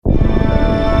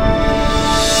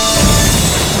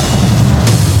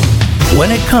When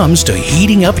it comes to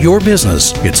heating up your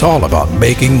business, it's all about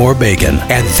making more bacon,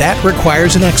 and that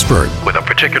requires an expert with a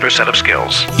particular set of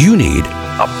skills. You need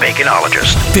a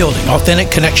baconologist. Building authentic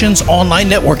connections, online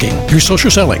networking, your social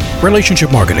selling,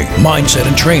 relationship marketing, mindset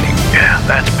and training. Yeah,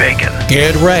 that's bacon.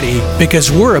 Get ready,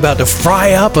 because we're about to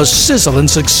fry up a sizzling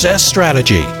success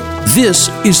strategy. This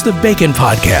is the Bacon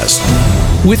Podcast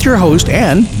with your host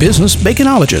and business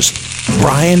baconologist,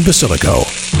 Brian Basilico.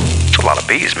 It's a lot of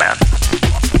bees, man.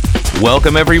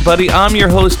 Welcome, everybody. I'm your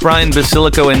host, Brian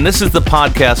Basilico, and this is the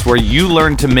podcast where you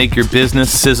learn to make your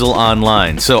business sizzle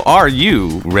online. So are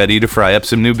you ready to fry up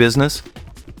some new business?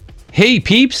 Hey,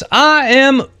 peeps. I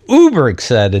am uber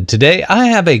excited today. I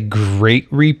have a great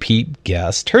repeat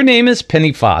guest. Her name is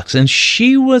Penney Fox, and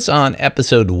she was on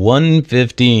episode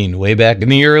 115 way back in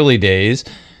the early days,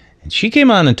 and she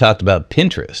came on and talked about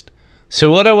Pinterest. So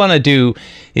what I want to do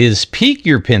is pique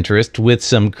your Pinterest with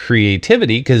some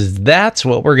creativity, because that's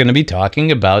what we're going to be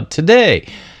talking about today.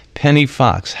 Penney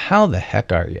Fox, how the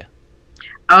heck are you?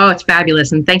 Oh, it's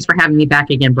fabulous, and thanks for having me back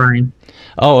again, Brian.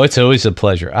 Oh, it's always a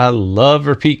pleasure. I love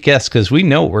repeat guests because we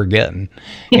know what we're getting.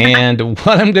 And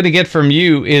what I'm going to get from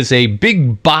you is a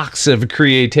big box of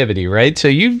creativity, right? So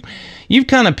you've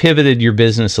kind of pivoted your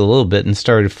business a little bit and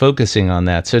started focusing on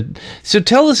that. So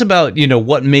tell us about,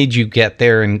 what made you get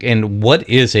there and what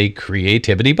is a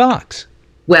creativity box?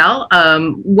 Well,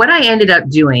 what I ended up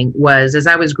doing was, as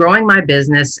I was growing my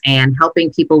business and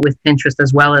helping people with Pinterest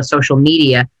as well as social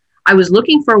media, I was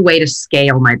looking for a way to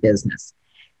scale my business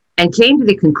and came to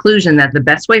the conclusion that the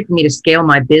best way for me to scale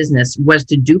my business was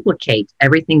to duplicate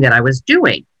everything that I was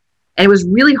doing. And it was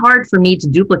really hard for me to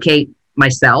duplicate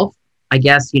myself. I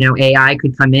guess, AI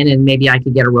could come in and maybe I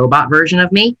could get a robot version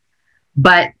of me.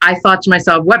 But I thought to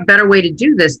myself, what better way to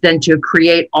do this than to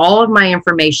create all of my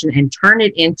information and turn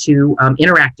it into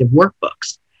interactive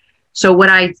workbooks. So what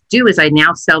I do is I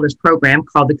now sell this program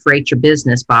called the Create Your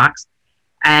Business Box.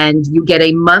 And you get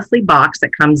a monthly box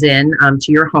that comes in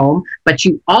to your home. But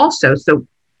you also, so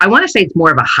I want to say it's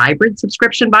more of a hybrid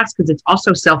subscription box because it's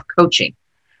also self-coaching.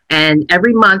 And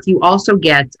every month you also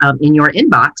get in your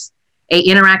inbox a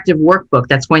interactive workbook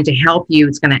that's going to help you.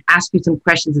 It's going to ask you some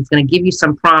questions. It's going to give you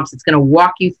some prompts. It's going to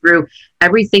walk you through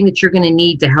everything that you're going to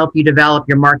need to help you develop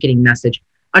your marketing message,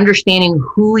 understanding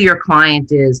who your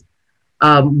client is,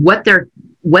 what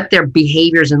their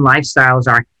behaviors and lifestyles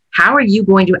are. How are you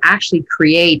going to actually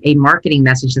create a marketing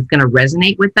message that's going to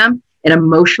resonate with them and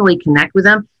emotionally connect with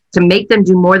them to make them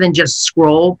do more than just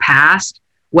scroll past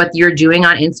what you're doing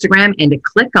on Instagram and to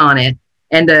click on it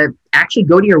and to actually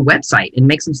go to your website and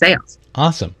make some sales?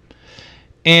 Awesome.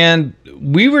 And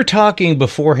we were talking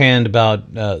beforehand about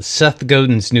Seth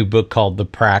Godin's new book called The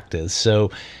Practice.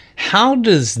 So how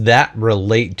does that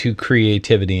relate to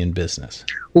creativity in business?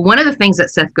 Well, one of the things that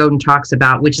Seth Godin talks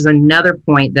about, which is another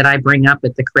point that I bring up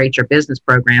with the Create Your Business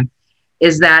program,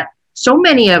 is that so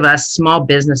many of us small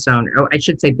business owners, or I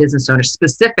should say business owners,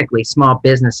 specifically small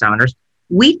business owners,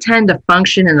 we tend to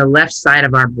function in the left side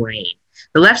of our brain.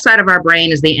 The left side of our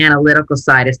brain is the analytical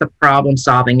side. It's the problem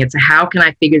solving. It's how can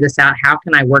I figure this out? How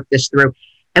can I work this through?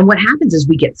 And what happens is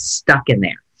we get stuck in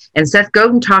there. And Seth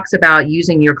Godin talks about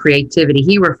using your creativity.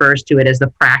 He refers to it as the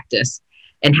practice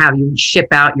and how you ship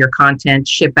out your content,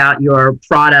 ship out your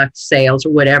product sales,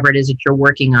 or whatever it is that you're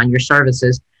working on, your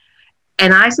services.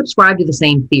 And I subscribe to the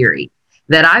same theory,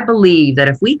 that I believe that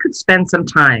if we could spend some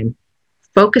time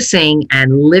focusing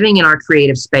and living in our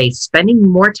creative space, spending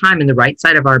more time in the right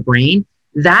side of our brain,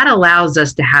 that allows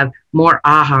us to have more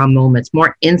aha moments,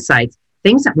 more insights,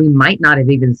 things that we might not have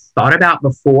even thought about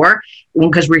before,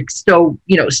 because we're still,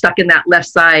 stuck in that left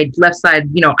side,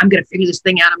 I'm going to figure this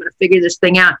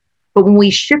thing out. But when we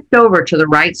shift over to the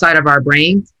right side of our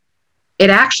brain, it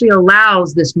actually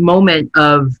allows this moment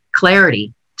of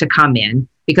clarity to come in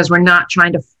because we're not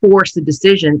trying to force a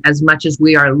decision as much as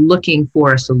we are looking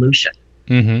for a solution.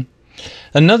 Mm-hmm.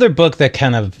 Another book that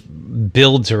kind of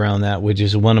builds around that, which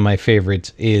is one of my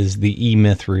favorites, is the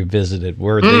E-Myth Revisited,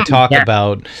 where they talk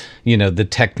about, the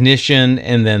technician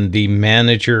and then the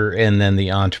manager and then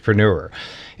the entrepreneur.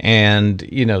 And,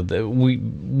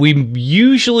 we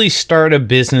usually start a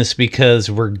business because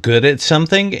we're good at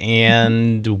something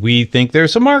and we think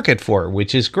there's a market for it,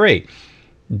 which is great.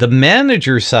 The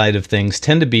manager side of things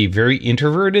tend to be very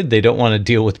introverted. They don't want to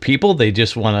deal with people. They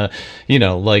just want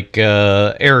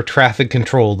to, air traffic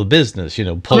control the business,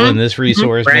 pull in this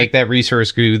resource, make that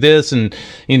resource do this, and,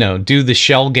 do the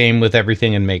shell game with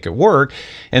everything and make it work.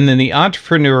 And then the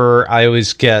entrepreneur, I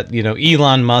always get,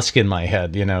 Elon Musk in my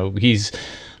head. He's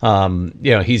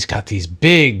He's got these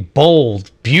big,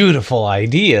 bold, beautiful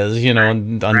ideas,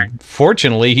 and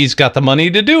unfortunately, he's got the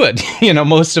money to do it.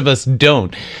 Most of us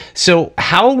don't. So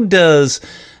how does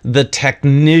the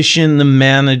technician, the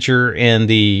manager, and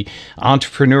the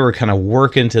entrepreneur kind of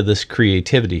work into this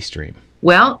creativity stream?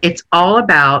 Well, it's all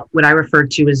about what I refer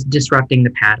to as disrupting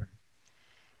the pattern.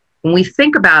 When we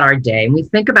think about our day and we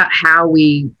think about how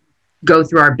we go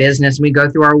through our business, we go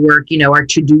through our work, our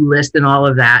to-do list and all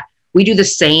of that, we do the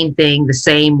same thing the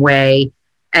same way.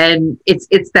 And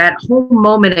it's that whole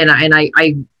moment, and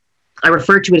I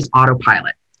refer to it as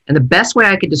autopilot. And the best way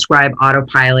I could describe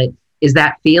autopilot is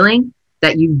that feeling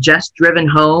that you've just driven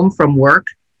home from work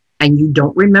and you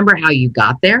don't remember how you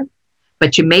got there,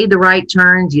 but you made the right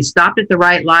turns, you stopped at the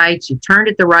right lights, you turned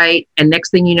at the right, and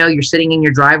next thing you know, you're sitting in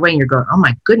your driveway and you're going, oh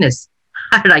my goodness,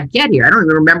 how did I get here? I don't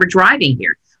even remember driving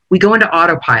here. We go into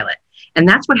autopilot. And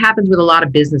that's what happens with a lot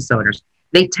of business owners.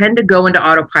 They tend to go into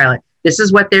autopilot. This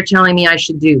is what they're telling me I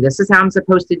should do. This is how I'm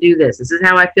supposed to do this. This is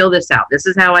how I fill this out. This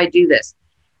is how I do this.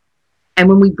 And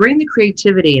when we bring the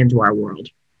creativity into our world,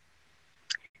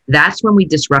 that's when we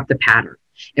disrupt the pattern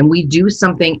and we do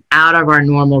something out of our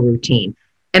normal routine.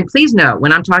 And please note,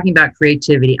 when I'm talking about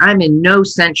creativity, I'm in no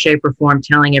sense, shape, or form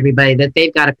telling everybody that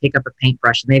they've got to pick up a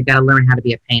paintbrush and they've got to learn how to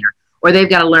be a painter, or they've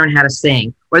got to learn how to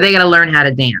sing, or they got to learn how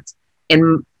to dance.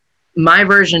 And my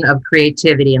version of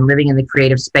creativity and living in the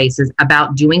creative space is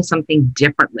about doing something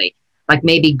differently, like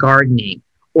maybe gardening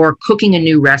or cooking a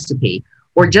new recipe,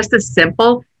 or just as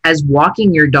simple as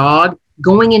walking your dog,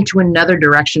 going into another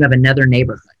direction of another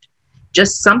neighborhood.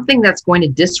 Just something that's going to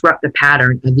disrupt the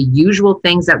pattern of the usual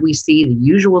things that we see, the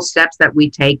usual steps that we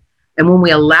take. And when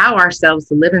we allow ourselves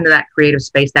to live into that creative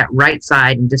space, that right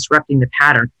side, and disrupting the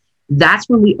pattern, that's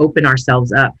when we open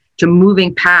ourselves up to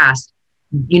moving past,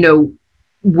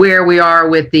 where we are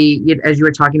with as you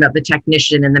were talking about, the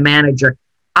technician and the manager.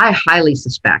 I highly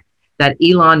suspect that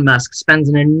Elon Musk spends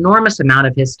an enormous amount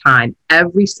of his time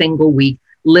every single week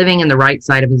living in the right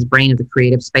side of his brain of the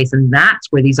creative space. And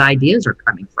that's where these ideas are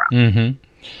coming from. Mm-hmm.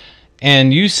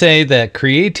 And you say that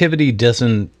creativity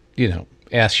doesn't,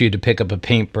 ask you to pick up a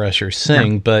paintbrush or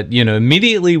sing, but,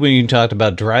 immediately when you talked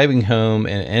about driving home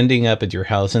and ending up at your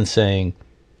house and saying,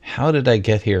 how did I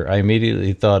get here? I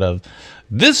immediately thought of,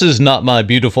 this is not my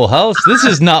beautiful house. This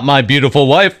is not my beautiful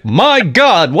wife. My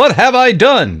God, what have I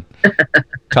done?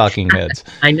 Talking Heads.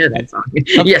 I know that song.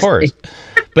 Of course.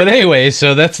 But anyway,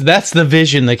 so that's the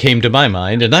vision that came to my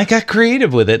mind, and I got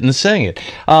creative with it and sang it.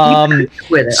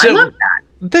 With it. I love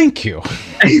that. Thank you.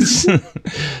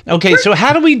 Okay, so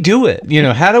how do we do it?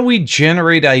 How do we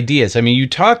generate ideas? I mean, you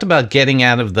talked about getting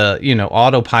out of the,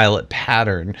 autopilot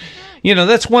pattern.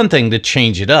 That's one thing to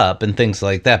change it up and things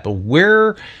like that. But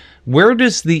where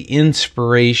does the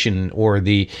inspiration or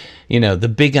the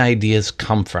big ideas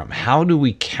come from? How do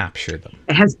we capture them?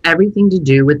 It has everything to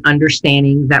do with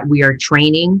understanding that we are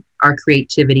training our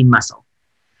creativity muscle.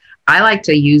 I like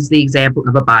to use the example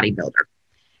of a bodybuilder.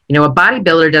 A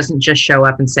bodybuilder doesn't just show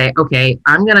up and say, okay,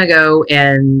 I'm going to go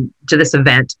to this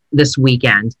event this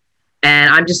weekend, and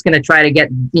I'm just going to try to get,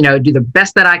 do the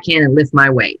best that I can and lift my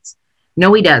weights.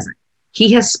 No, he doesn't.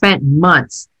 He has spent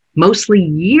months, mostly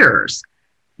years,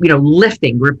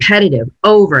 lifting repetitive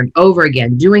over and over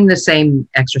again, doing the same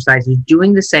exercises,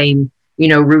 doing the same,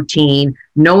 routine,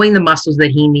 knowing the muscles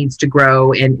that he needs to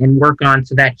grow and work on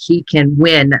so that he can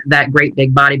win that great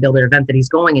big bodybuilder event that he's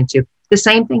going into. The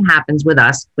same thing happens with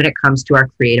us when it comes to our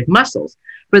creative muscles.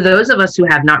 For those of us who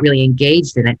have not really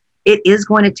engaged in it, it is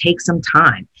going to take some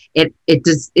time. It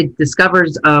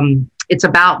discovers, it's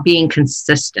about being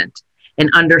consistent and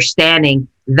understanding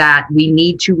that we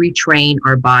need to retrain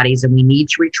our bodies and we need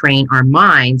to retrain our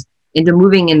minds into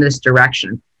moving in this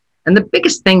direction. And the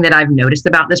biggest thing that I've noticed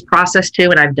about this process too,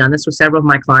 and I've done this with several of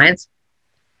my clients,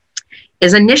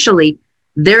 is initially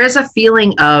there is a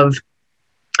feeling of,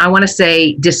 I want to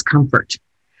say, discomfort.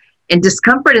 And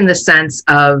discomfort in the sense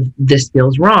of, this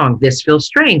feels wrong, this feels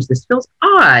strange, this feels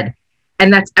odd.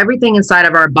 And that's everything inside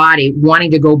of our body wanting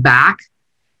to go back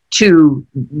to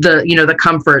the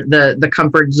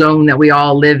comfort zone that we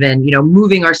all live in,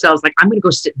 moving ourselves like, I'm going to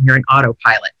go sit here in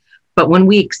autopilot. But when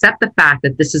we accept the fact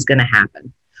that this is going to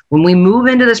happen, when we move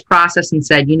into this process and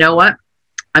said, you know what,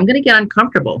 I'm going to get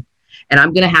uncomfortable and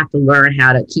I'm going to have to learn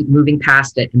how to keep moving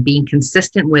past it and being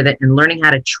consistent with it and learning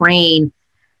how to train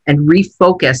and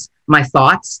refocus my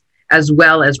thoughts as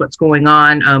well as what's going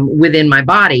on within my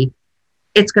body,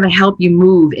 it's going to help you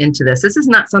move into this. This is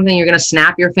not something you're going to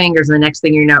snap your fingers and the next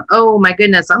thing you know, oh my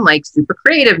goodness, I'm like super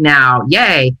creative now.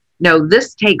 Yay. No,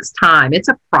 this takes time. It's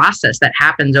a process that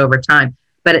happens over time,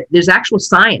 but there's actual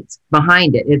science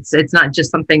behind it. It's not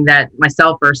just something that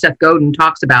myself or Seth Godin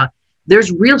talks about.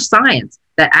 there's real science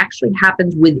that actually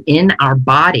happens within our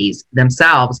bodies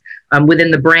themselves,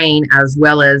 within the brain, as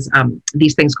well as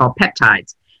these things called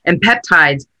peptides. And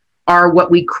peptides are what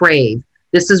we crave.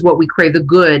 This is what we crave, the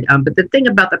good. But the thing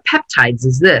about the peptides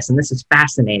is this, and this is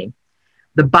fascinating.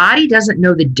 The body doesn't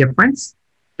know the difference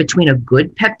between a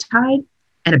good peptide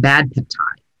and a bad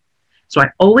peptide. So I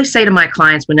always say to my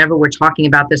clients, whenever we're talking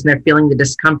about this and they're feeling the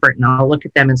discomfort, and I'll look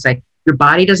at them and say, your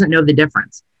body doesn't know the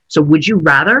difference. So would you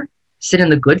rather sit in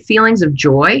the good feelings of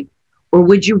joy, or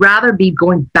would you rather be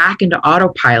going back into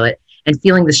autopilot and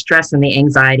feeling the stress and the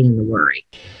anxiety and the worry?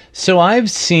 So I've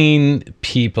seen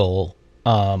people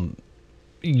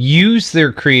use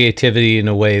their creativity in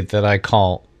a way that I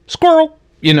call squirrel.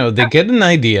 You know, they get an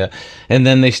idea and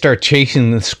then they start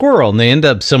chasing the squirrel and they end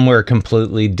up somewhere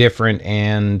completely different,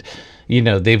 and you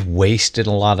know, they've wasted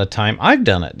a lot of time. I've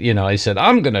done it. You know, I said,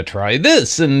 I'm going to try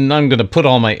this and I'm going to put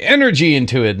all my energy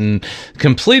into it and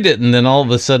complete it. And then all of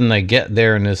a sudden I get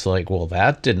there and it's like, well,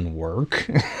 that didn't work.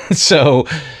 So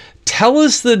tell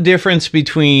us the difference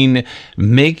between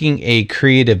making a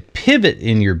creative pivot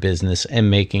in your business and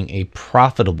making a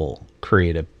profitable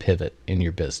creative pivot in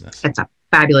your business. That's a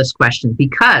fabulous question,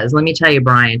 because let me tell you,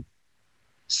 Brian,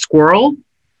 squirrel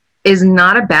is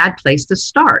not a bad place to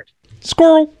start.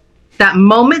 Squirrel. That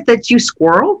moment that you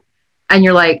squirrel and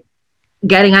you're like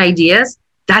getting ideas,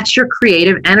 that's your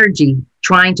creative energy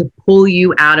trying to pull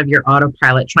you out of your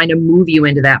autopilot, trying to move you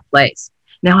into that place.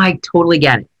 Now, I totally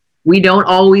get it. We don't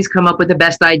always come up with the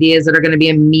best ideas that are going to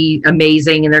be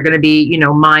amazing and they're going to be, you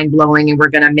know, mind blowing and we're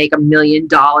going to make $1 million in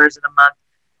a month.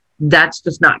 That's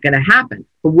just not going to happen.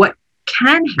 But what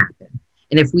can happen,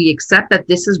 and if we accept that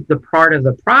this is the part of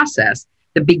the process,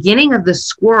 the beginning of the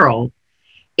squirrel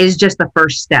is just the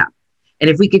first step. And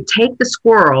if we could take the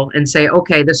squirrel and say,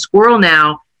 okay, the squirrel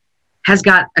now has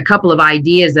got a couple of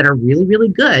ideas that are really, really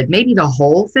good. Maybe the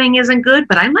whole thing isn't good,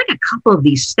 but I like a couple of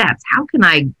these steps. How can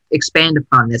I expand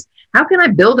upon this? How can I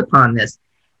build upon this?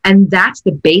 And that's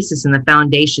the basis and the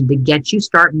foundation to get you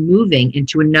start moving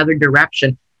into another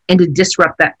direction and to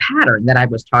disrupt that pattern that I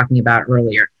was talking about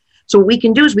earlier. So what we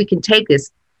can do is we can take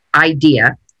this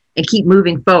idea and keep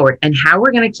moving forward. And how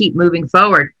we're going to keep moving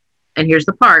forward, and here's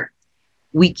the part,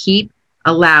 we keep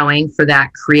allowing for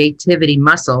that creativity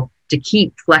muscle to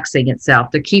keep flexing itself,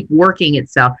 to keep working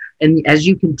itself. And as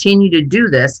you continue to do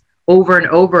this over and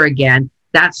over again,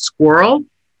 that squirrel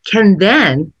can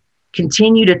then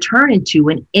continue to turn into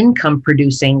an income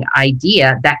producing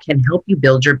idea that can help you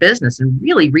build your business and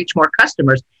really reach more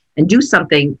customers and do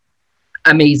something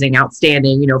amazing,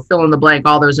 outstanding, you know, fill in the blank,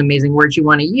 all those amazing words you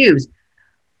want to use.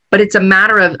 But it's a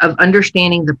matter of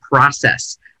understanding the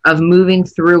process of moving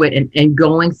through it and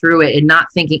going through it and not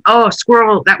thinking, oh,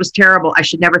 squirrel, that was terrible. I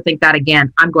should never think that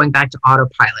again. I'm going back to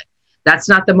autopilot. That's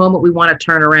not the moment we want to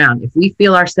turn around. If we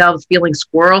feel ourselves feeling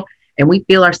squirrel and we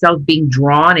feel ourselves being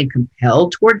drawn and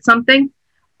compelled towards something,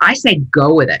 I say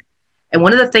go with it. And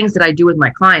one of the things that I do with my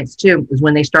clients too is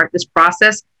when they start this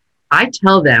process, I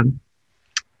tell them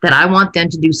that I want them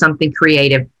to do something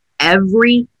creative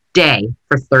every day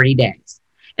for 30 days.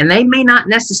 And they may not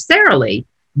necessarily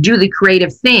do the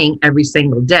creative thing every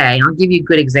single day. And I'll give you a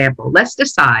good example. Let's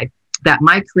decide that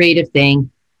my creative thing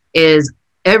is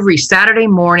every Saturday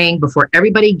morning before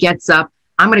everybody gets up,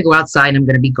 I'm going to go outside and I'm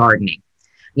going to be gardening.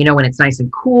 You know, when it's nice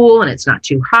and cool and it's not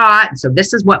too hot. And so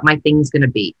this is what my thing's going to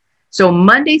be. So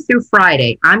Monday through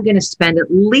Friday, I'm going to spend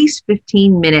at least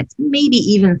 15 minutes, maybe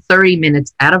even 30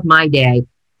 minutes out of my day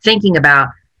thinking about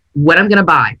what I'm going to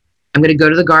buy. I'm going to go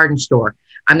to the garden store.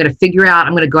 I'm going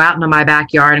to go out into my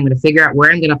backyard. I'm going to figure out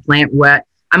where I'm going to plant what.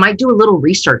 I might do a little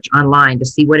research online to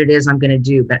see what it is I'm going to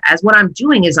do. But as what I'm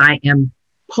doing is I am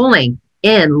pulling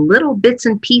in little bits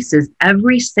and pieces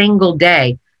every single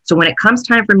day. So when it comes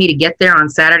time for me to get there on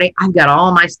Saturday, I've got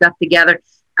all my stuff together.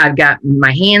 I've got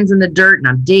my hands in the dirt and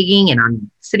I'm digging and I'm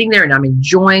sitting there and I'm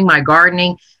enjoying my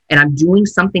gardening and I'm doing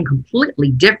something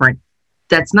completely different.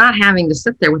 That's not having to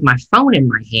sit there with my phone in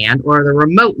my hand or the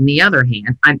remote in the other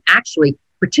hand. I'm actually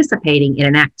participating in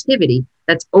an activity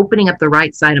that's opening up the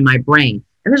right side of my brain.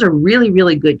 And there's a really,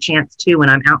 really good chance too, when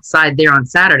I'm outside there on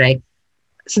Saturday,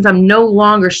 since I'm no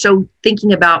longer so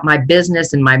thinking about my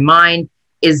business and my mind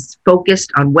is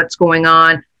focused on what's going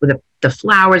on with the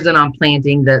flowers that I'm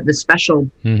planting, the special,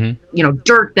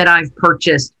 dirt that I've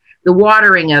purchased, the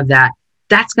watering of that,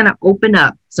 that's going to open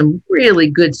up some really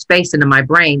good space into my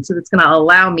brain. So that's going to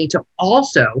allow me to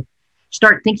also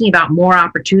start thinking about more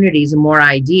opportunities and more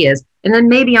ideas. And then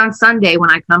maybe on Sunday when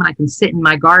I come, I can sit in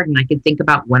my garden. I can think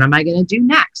about what am I going to do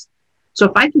next? So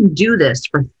if I can do this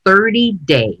for 30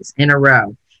 days in a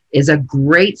row is a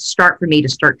great start for me to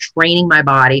start training my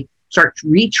body, start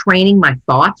retraining my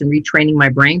thoughts and retraining my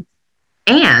brain.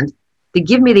 and to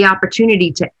give me the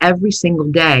opportunity to every single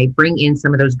day bring in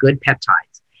some of those good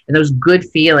peptides and those good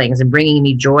feelings and bringing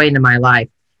me joy into my life.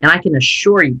 And I can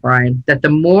assure you, Brian, that the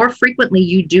more frequently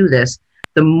you do this,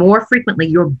 the more frequently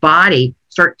your body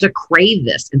starts to crave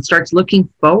this and starts looking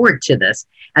forward to this.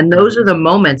 And those are the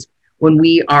moments when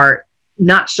we are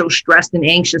not so stressed and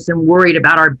anxious and worried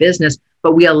about our business,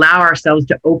 but we allow ourselves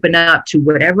to open up to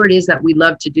whatever it is that we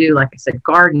love to do. Like I said,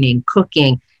 gardening,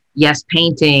 cooking, yes,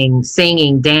 painting,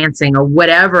 singing, dancing, or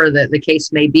whatever the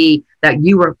case may be that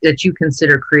you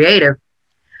consider creative.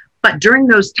 But during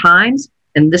those times,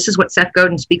 and this is what Seth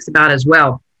Godin speaks about as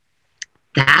well,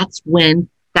 that's when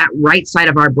that right side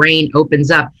of our brain opens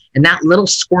up, and that little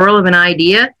squirrel of an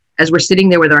idea, as we're sitting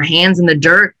there with our hands in the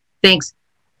dirt, thinks,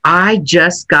 I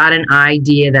just got an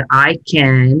idea that I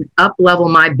can up-level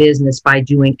my business by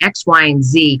doing X, Y, and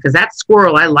Z, because that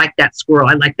squirrel, I like that squirrel.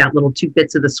 I like that little 2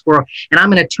 bits of the squirrel. And I'm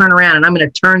going to turn around and I'm going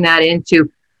to turn that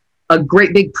into a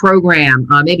great big program,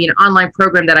 maybe an online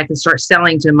program that I can start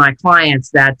selling to my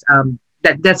clients that's going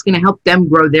to help them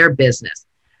grow their business.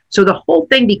 So the whole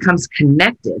thing becomes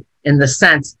connected in the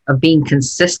sense of being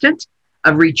consistent,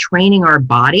 of retraining our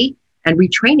body and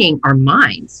retraining our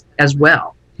minds as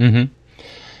well. Mm-hmm.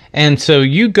 And so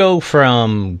you go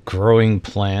from growing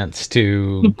plants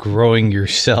to growing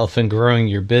yourself and growing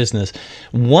your business.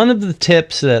 One of the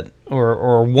tips that,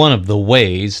 or one of the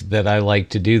ways that I like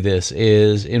to do this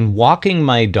is in walking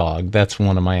my dog. That's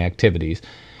one of my activities.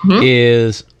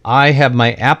 Is I have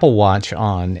my Apple Watch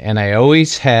on and I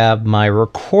always have my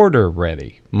recorder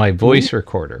ready, my voice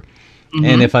recorder.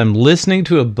 And if I'm listening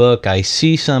to a book, I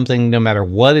see something, no matter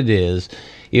what it is,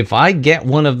 if I get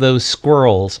one of those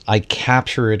squirrels, I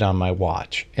capture it on my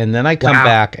watch. And then I come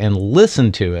back and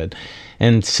listen to it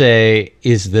and say,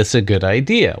 is this a good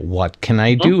idea? What can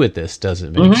I do with this? Does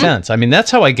it make sense? I mean,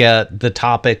 that's how I get the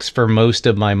topics for most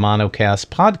of my monocast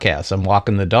podcasts. I'm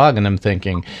walking the dog and I'm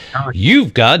thinking,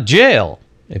 you've got jail.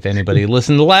 If anybody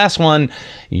listened to the last one,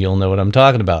 you'll know what I'm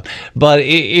talking about. But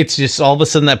it's just all of a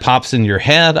sudden that pops in your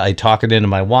head. I talk it into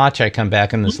my watch. I come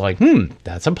back and it's like,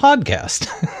 that's a podcast.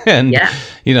 And,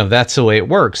 that's the way it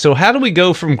works. So how do we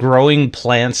go from growing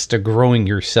plants to growing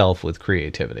yourself with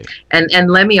creativity?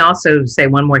 And let me also say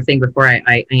one more thing before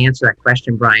I answer that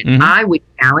question, Brian. I would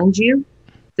challenge you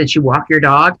that you walk your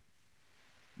dog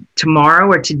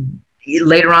tomorrow or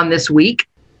later on this week.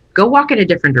 Go walk in a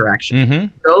different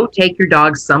direction. Go take your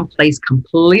dog someplace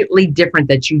completely different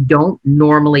that you don't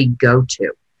normally go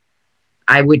to.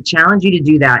 I would challenge you to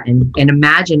do that and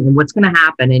imagine what's going to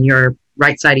happen in your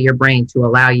right side of your brain to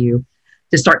allow you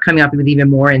to start coming up with even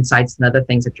more insights and other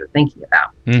things that you're thinking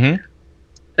about.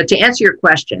 But to answer your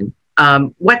question,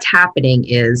 what's happening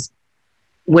is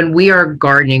when we are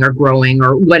gardening or growing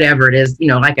or whatever it is,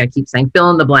 like I keep saying,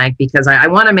 fill in the blank, because I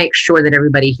want to make sure that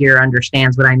everybody here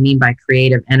understands what I mean by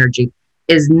creative energy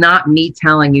is not me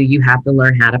telling you have to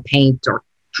learn how to paint or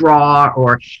draw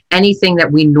or anything that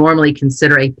we normally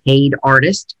consider a paid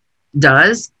artist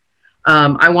does.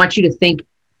 I want you to think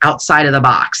outside of the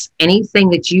box. Anything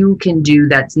that you can do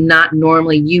that's not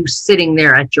normally you sitting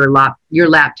there at your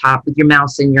laptop with your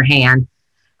mouse in your hand,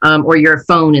 or your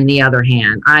phone in the other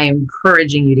hand. I am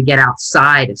encouraging you to get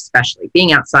outside, especially.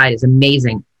 Being outside is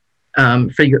amazing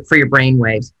for your brain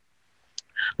waves.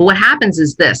 But what happens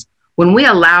is this: when we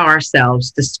allow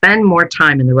ourselves to spend more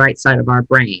time in the right side of our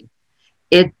brain,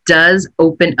 it does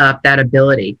open up that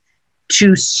ability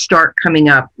to start coming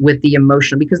up with the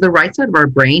emotional, because the right side of our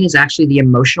brain is actually the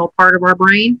emotional part of our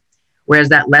brain, whereas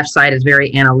that left side is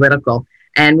very analytical.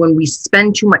 And when we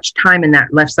spend too much time in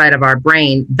that left side of our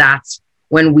brain, that's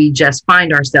when we just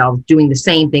find ourselves doing the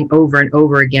same thing over and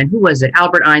over again. Who was it?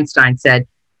 Albert Einstein said,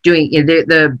 doing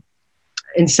the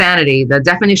insanity, the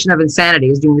definition of insanity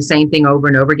is doing the same thing over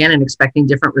and over again and expecting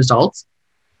different results.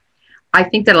 I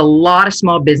think that a lot of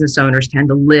small business owners tend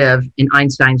to live in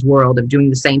Einstein's world of doing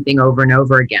the same thing over and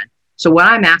over again. So what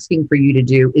I'm asking for you to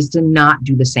do is to not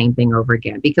do the same thing over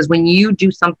again. Because when you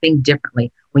do something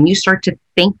differently, when you start to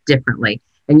think differently,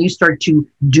 and you start to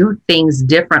do things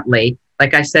differently,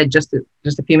 like I said just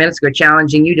a few minutes ago,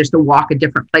 challenging you just to walk a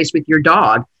different place with your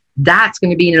dog, that's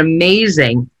going to be an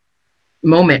amazing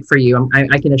moment for you.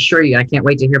 I can assure you, I can't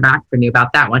wait to hear back from you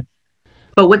about that one.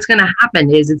 But what's going to happen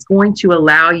is it's going to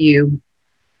allow you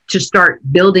to start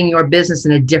building your business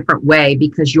in a different way,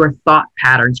 because your thought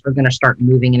patterns are going to start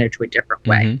moving into a different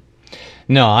way.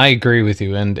 No, I agree with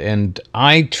you, and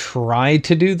I try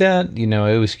to do that.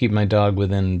 I always keep my dog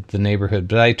within the neighborhood,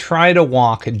 but I try to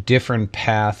walk a different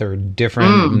path or a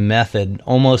different method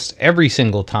almost every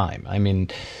single time. I mean,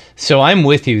 so I'm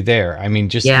with you there. I mean,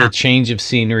 just the change of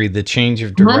scenery, the change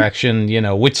of direction.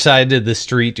 Which side of the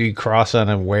street do you cross on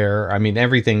and where? I mean,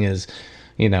 everything is,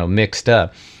 mixed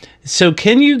up. So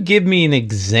can you give me an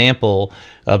example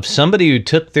of somebody who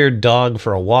took their dog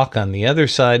for a walk on the other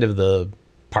side of the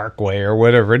parkway or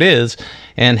whatever it is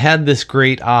and had this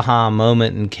great aha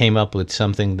moment and came up with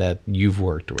something that you've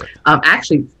worked with?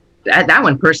 Actually, that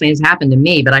one personally has happened to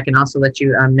me, but I can also let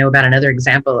you know about another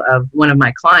example of one of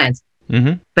my clients.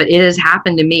 But it has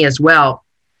happened to me as well.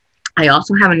 I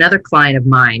also have another client of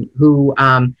mine who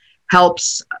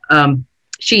helps,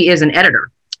 she is an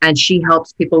editor, and she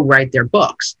helps people write their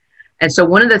books. And so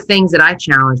one of the things that I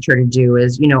challenged her to do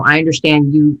is, I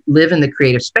understand you live in the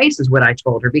creative space, is what I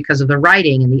told her, because of the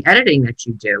writing and the editing that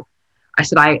you do. I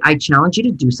said, I challenge you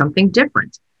to do something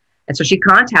different. And so she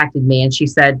contacted me and she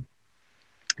said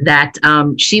that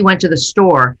she went to the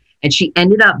store and she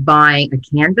ended up buying a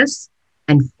canvas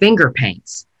and finger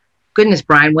paints. Goodness,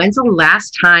 Brian, when's the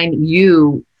last time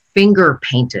you finger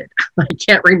painted? I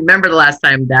can't remember the last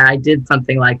time that I did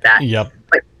something like that. Yep.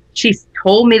 But she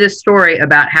told me this story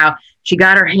about how she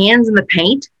got her hands in the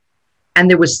paint and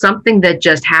there was something that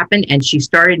just happened and she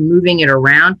started moving it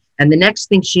around. And the next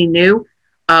thing she knew,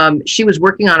 she was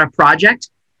working on a project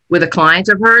with a client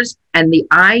of hers, and the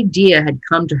idea had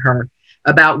come to her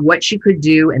about what she could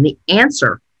do and the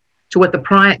answer to what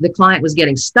the client was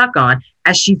getting stuck on,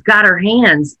 as she's got her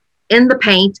hands in the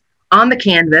paint on the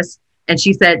canvas. And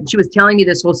she said, she was telling me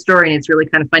this whole story, and it's really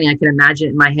kind of funny. I can imagine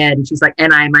it in my head. And she's like,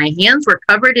 and my hands were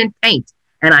covered in paint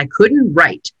and I couldn't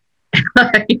write.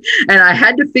 And I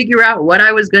had to figure out what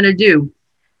I was going to do.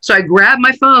 So I grabbed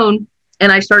my phone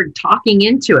and I started talking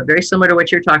into it, very similar to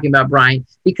what you're talking about, Brian,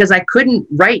 because I couldn't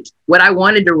write what I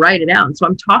wanted to write it out. And so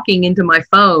I'm talking into my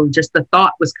phone, just the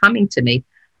thought was coming to me.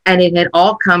 And it had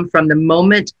all come from the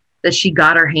moment that she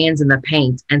got her hands in the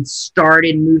paint and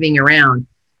started moving around.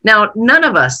 Now, none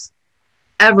of us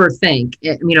ever think,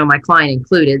 my client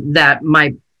included, that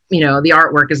the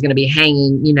artwork is going to be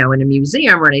hanging, in a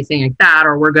museum or anything like that,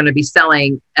 or we're going to be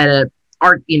selling at an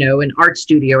art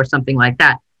studio or something like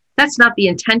that. That's not the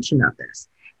intention of this.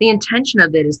 The intention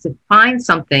of it is to find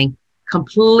something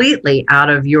completely out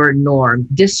of your norm,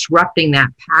 disrupting that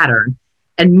pattern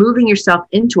and moving yourself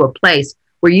into a place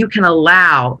where you can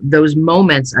allow those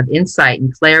moments of insight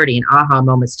and clarity and aha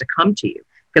moments to come to you.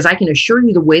 Because I can assure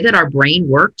you, the way that our brain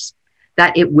works,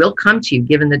 that it will come to you,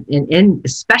 given that, and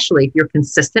especially if you're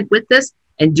consistent with this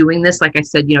and doing this, like I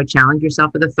said, challenge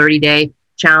yourself with a 30-day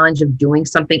challenge of doing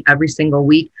something every single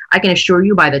week. I can assure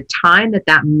you, by the time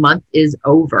that month is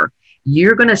over,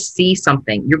 you're going to see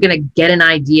something. You're going to get an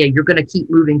idea. You're going to keep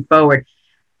moving forward.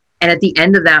 And at the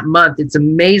end of that month, it's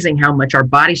amazing how much our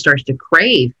body starts to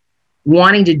crave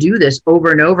wanting to do this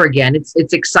over and over again.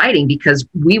 It's exciting because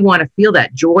we want to feel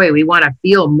that joy. We want to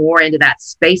feel more into that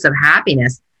space of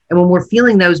happiness. And when we're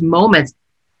feeling those moments,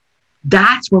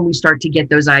 that's when we start to get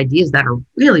those ideas that are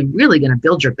really, really going to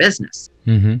build your business.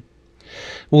 Mm-hmm.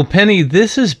 Well, Penney,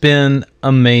 this has been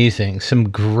amazing. Some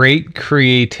great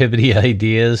creativity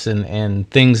ideas and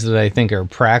things that I think are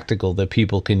practical that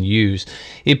people can use.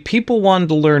 If people wanted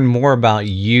to learn more about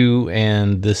you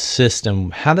and the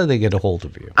system, how do they get a hold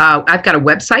of you? I've got a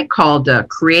website called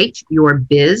Create Your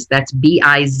Biz. That's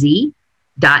biz.net.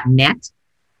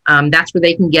 That's where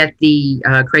they can get the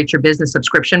Create Your Business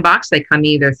subscription box. They come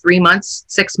either 3 months,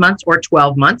 6 months, or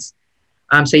 12 months.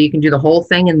 So you can do the whole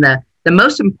thing. And the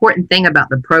most important thing about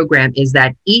the program is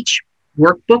that each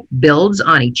workbook builds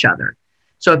on each other.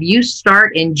 So if you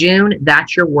start in June,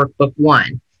 that's your workbook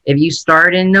 1. If you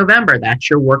start in November, that's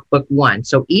your workbook 1.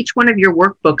 So each one of your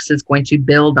workbooks is going to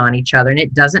build on each other. And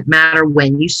it doesn't matter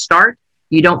when you start.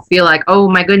 You don't feel like, oh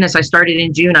my goodness, I started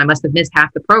in June, I must have missed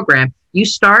half the program. You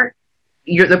start,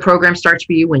 the program starts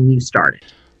for you when you started.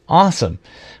 Awesome.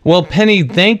 Well, Penney,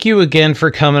 thank you again for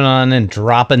coming on and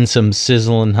dropping some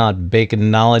sizzling hot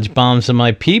bacon knowledge bombs on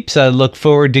my peeps. I look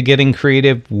forward to getting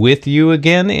creative with you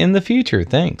again in the future.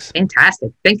 Thanks.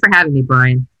 Fantastic. Thanks for having me,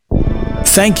 Brian.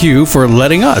 Thank you for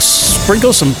letting us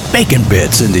sprinkle some bacon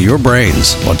bits into your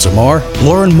brains. Want some more?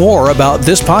 Learn more about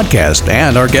this podcast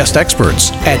and our guest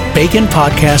experts at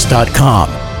baconpodcast.com.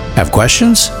 Have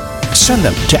questions? Send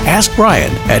them to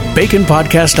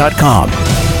askbrian@baconpodcast.com.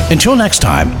 Until next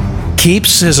time, keep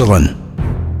sizzling.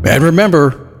 And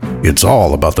remember, it's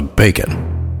all about the bacon.